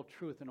wonderful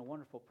truth and a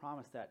wonderful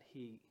promise that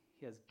he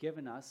has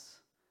given us.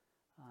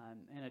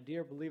 And a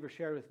dear believer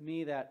shared with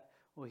me that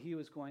while he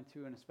was going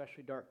through an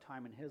especially dark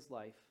time in his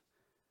life,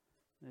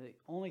 the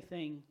only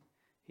thing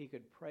he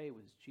could pray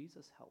was,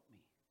 Jesus, help me.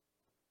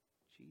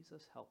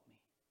 Jesus, help me.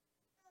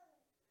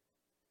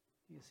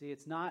 You see,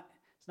 it's not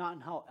in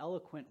how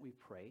eloquent we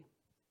pray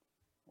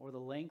or the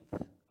length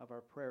of our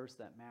prayers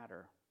that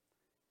matter.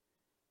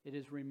 It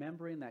is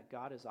remembering that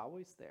God is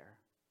always there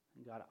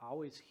and God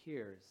always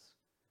hears,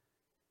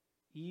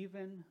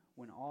 even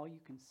when all you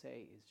can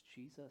say is,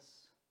 Jesus,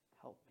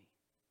 help me.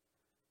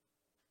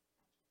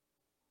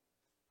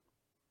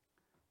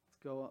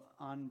 Let's go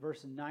on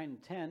verses 9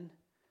 and 10.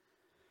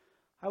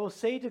 I will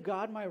say to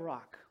God, my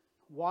rock,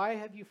 why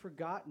have you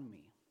forgotten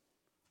me?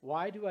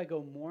 Why do I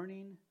go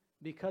mourning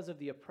because of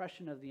the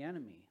oppression of the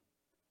enemy?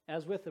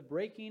 As with the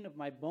breaking of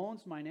my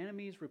bones, mine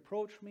enemies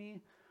reproach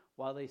me,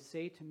 while they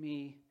say to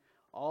me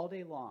all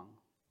day long,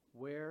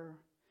 where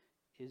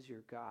is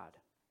your God?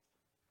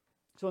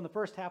 So in the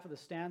first half of the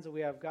stanza,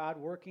 we have God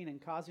working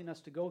and causing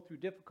us to go through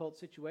difficult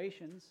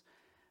situations.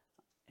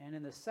 And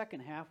in the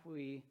second half,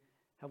 we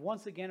have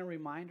once again a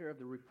reminder of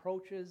the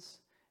reproaches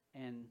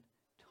and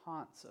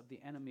taunts of the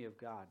enemy of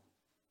God.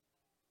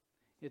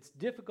 It's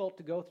difficult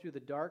to go through the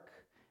dark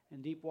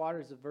and deep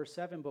waters of verse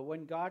 7, but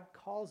when God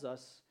calls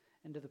us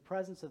into the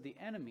presence of the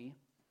enemy,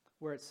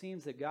 where it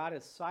seems that God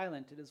is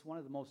silent, it is one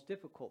of the most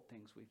difficult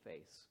things we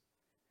face.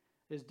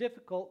 It is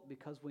difficult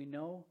because we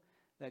know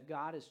that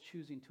God is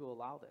choosing to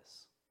allow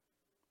this.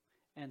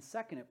 And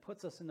second, it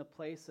puts us in the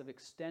place of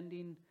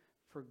extending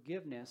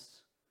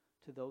forgiveness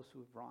to those who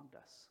have wronged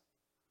us.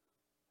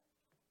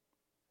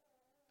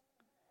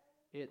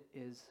 It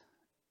is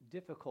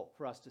difficult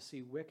for us to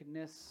see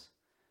wickedness,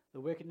 the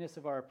wickedness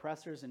of our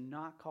oppressors, and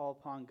not call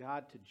upon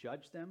God to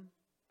judge them,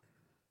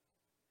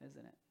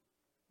 isn't it?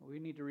 We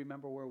need to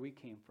remember where we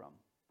came from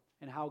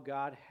and how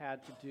God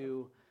had to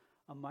do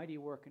a mighty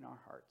work in our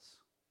hearts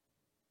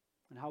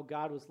and how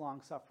God was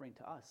long-suffering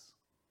to us.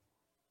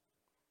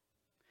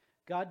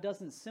 God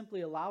doesn't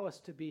simply allow us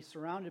to be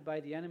surrounded by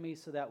the enemy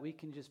so that we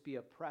can just be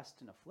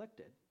oppressed and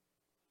afflicted.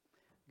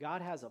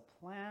 God has a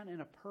plan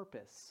and a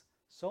purpose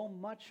so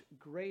much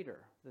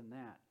greater than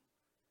that.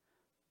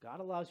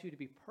 God allows you to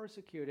be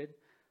persecuted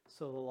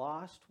so the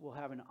lost will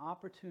have an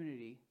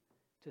opportunity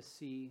to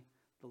see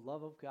the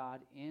love of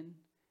God in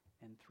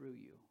and through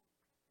you.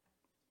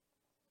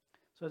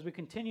 So as we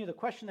continue, the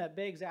question that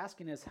begs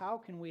asking is, how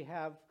can we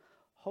have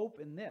hope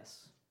in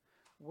this?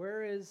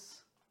 Where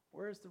is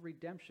the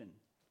redemption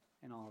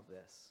in all of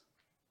this?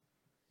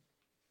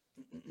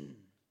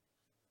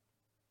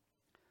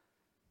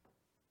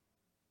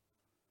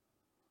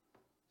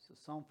 So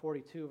Psalm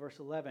 42, verse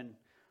 11.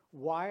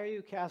 Why are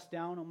you cast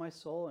down, O my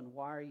soul, and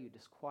why are you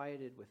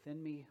disquieted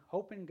within me?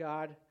 Hope in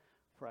God,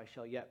 for I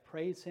shall yet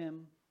praise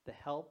him, the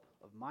help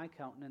of my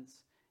countenance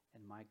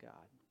and my God.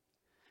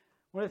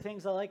 One of the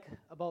things I like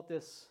about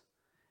this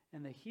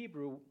in the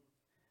Hebrew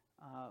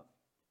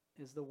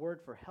is the word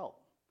for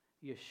help,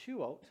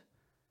 Yeshuot,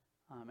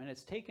 and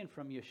it's taken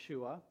from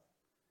Yeshua,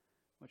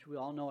 which we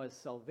all know as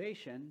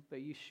salvation, but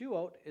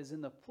Yeshuot is in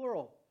the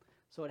plural.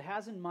 So it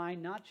has in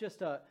mind not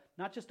just a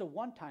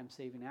one-time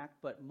saving act,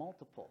 but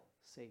multiple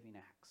saving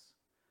acts,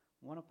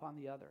 one upon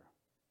the other.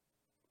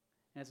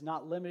 And it's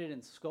not limited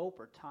in scope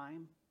or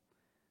time.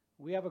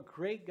 We have a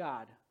great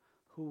God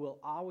who will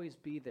always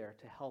be there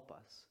to help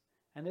us.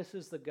 And this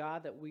is the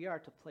God that we are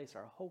to place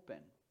our hope in.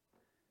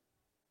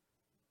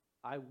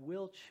 I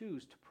will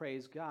choose to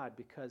praise God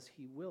because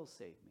he will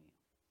save me.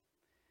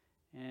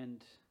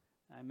 And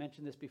I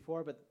mentioned this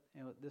before, but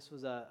this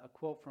was a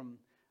quote from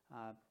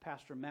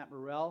Pastor Matt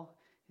Morrell.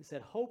 He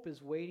said, hope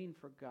is waiting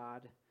for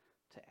God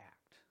to act.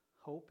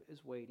 Hope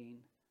is waiting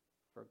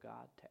for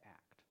God to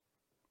act.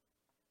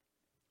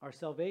 Our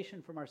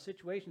salvation from our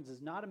situations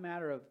is not a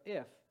matter of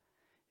if,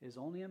 it is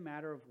only a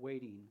matter of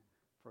waiting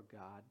for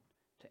God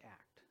to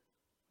act.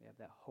 We have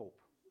that hope.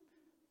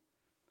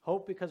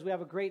 Hope because we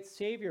have a great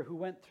Savior who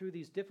went through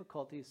these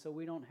difficulties so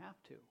we don't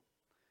have to.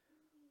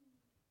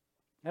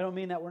 I don't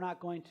mean that we're not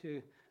going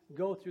to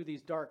go through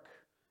these dark,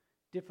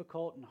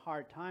 difficult, and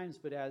hard times,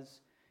 but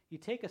as you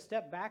take a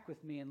step back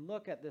with me and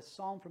look at this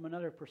psalm from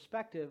another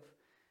perspective,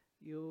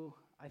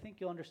 I think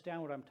you'll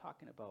understand what I'm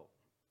talking about.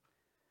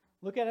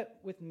 Look at it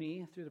with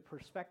me through the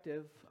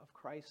perspective of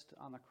Christ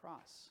on the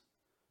cross.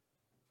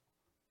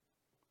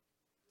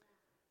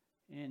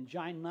 In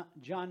John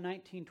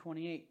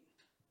 19:28,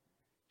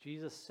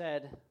 Jesus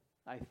said,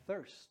 I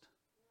thirst.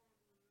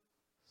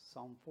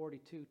 Psalm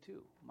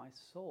 42:2, my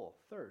soul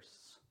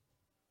thirsts.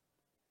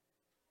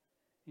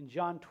 In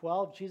John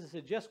 12, Jesus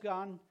had just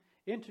gone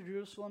into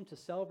Jerusalem to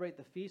celebrate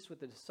the feast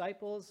with the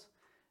disciples,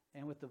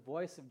 and with the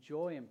voice of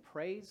joy and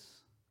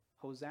praise,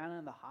 Hosanna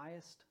in the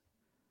highest.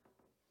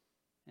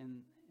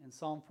 In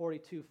Psalm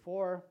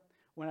 42:4,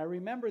 when I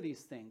remember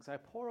these things, I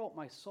pour out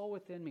my soul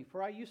within me.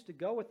 For I used to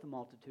go with the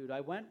multitude.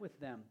 I went with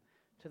them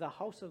to the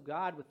house of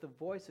God with the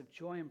voice of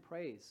joy and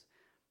praise,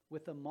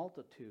 with a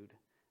multitude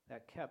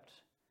that kept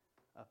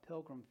a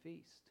pilgrim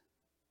feast.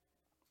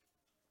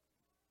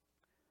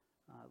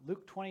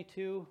 Luke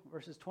 22,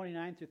 verses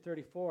 29 through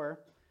 34,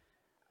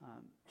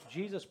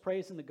 Jesus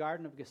prays in the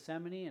Garden of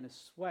Gethsemane, and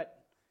his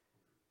sweat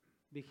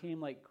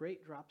became like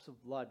great drops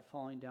of blood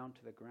falling down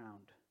to the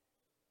ground.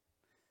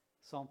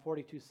 Psalm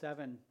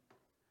 42:7,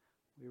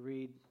 we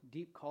read,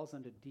 deep calls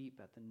unto deep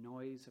at the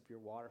noise of your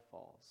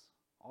waterfalls.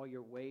 All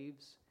your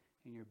waves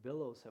and your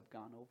billows have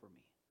gone over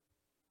me.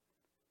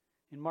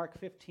 In Mark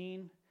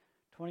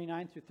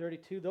 15:29 through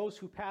 32, those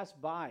who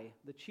passed by,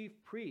 the chief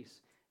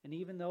priests, and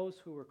even those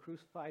who were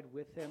crucified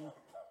with him,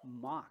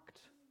 mocked,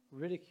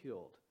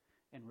 ridiculed,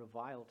 and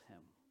reviled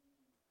him.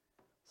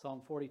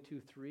 Psalm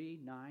 42:3,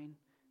 9,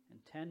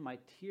 and 10, my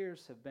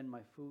tears have been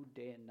my food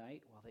day and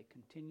night, while they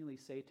continually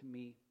say to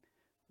me,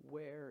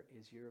 where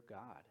is your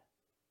God?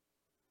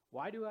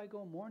 Why do I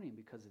go mourning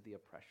because of the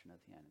oppression of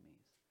the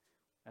enemies,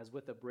 as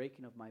with the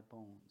breaking of my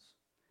bones?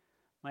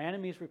 My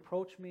enemies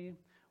reproach me,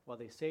 while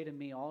they say to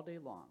me all day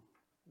long,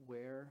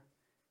 where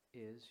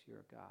is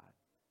your God?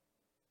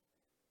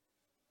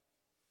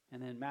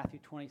 And then Matthew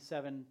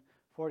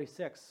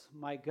 27:46,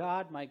 my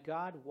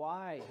God,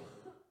 why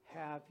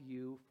have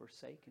you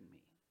forsaken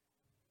me?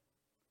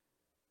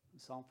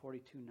 And Psalm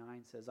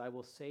 42:9 says, I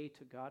will say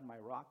to God, my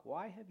rock,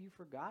 why have you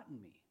forgotten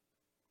me?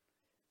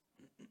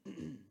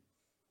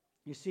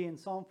 You see, in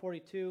Psalm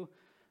 42,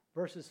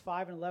 verses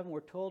 5 and 11,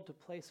 we're told to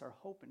place our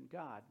hope in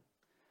God.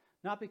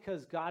 Not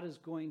because God is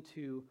going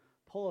to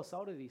pull us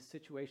out of these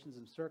situations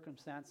and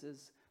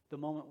circumstances the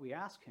moment we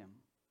ask him,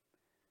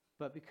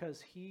 but because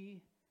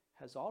he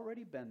has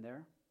already been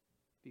there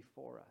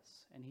before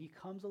us, and he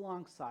comes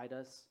alongside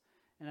us,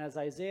 and as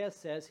Isaiah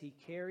says, he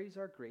carries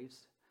our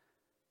griefs,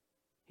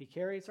 he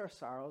carries our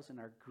sorrows, and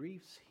our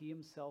griefs he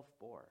himself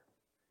bore.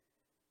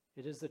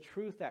 It is the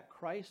truth that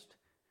Christ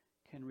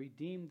can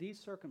redeem these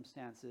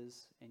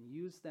circumstances and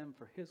use them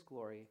for his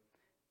glory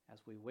as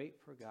we wait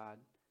for God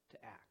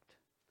to act.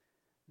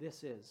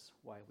 This is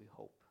why we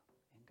hope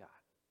in God.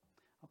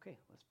 Okay,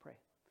 let's pray.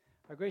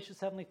 Our gracious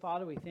Heavenly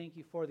Father, we thank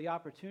you for the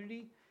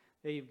opportunity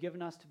that you've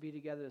given us to be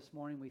together this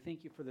morning. We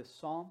thank you for this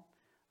psalm.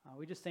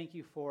 We just thank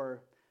you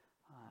for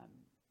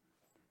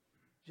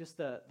just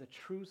the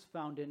truths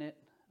found in it,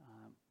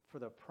 for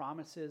the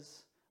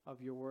promises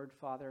of your word,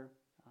 Father.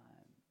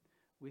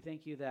 We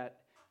thank you that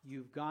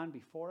you've gone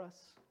before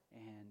us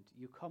and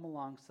you come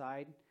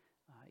alongside.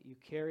 You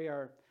carry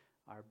our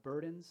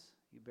burdens.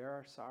 You bear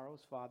our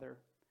sorrows, Father.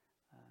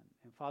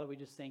 And Father, we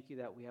just thank you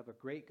that we have a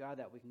great God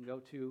that we can go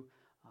to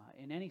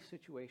in any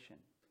situation.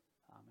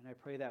 And I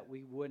pray that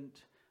we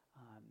wouldn't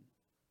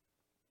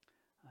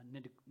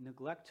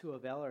neglect to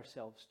avail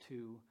ourselves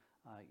to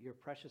your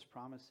precious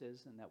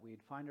promises, and that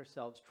we'd find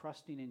ourselves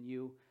trusting in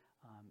you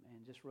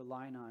and just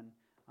relying on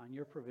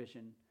your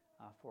provision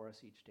for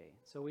us each day.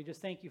 So we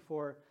just thank you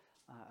for,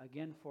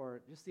 again,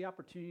 for just the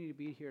opportunity to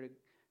be here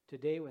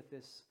today with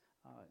this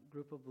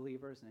group of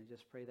believers, and I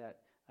just pray that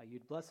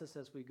you'd bless us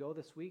as we go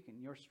this week in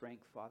your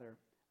strength, Father,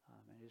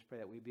 and I just pray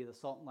that we'd be the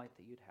salt and light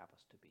that you'd have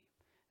us to be.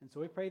 And so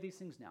we pray these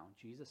things now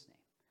in Jesus' name.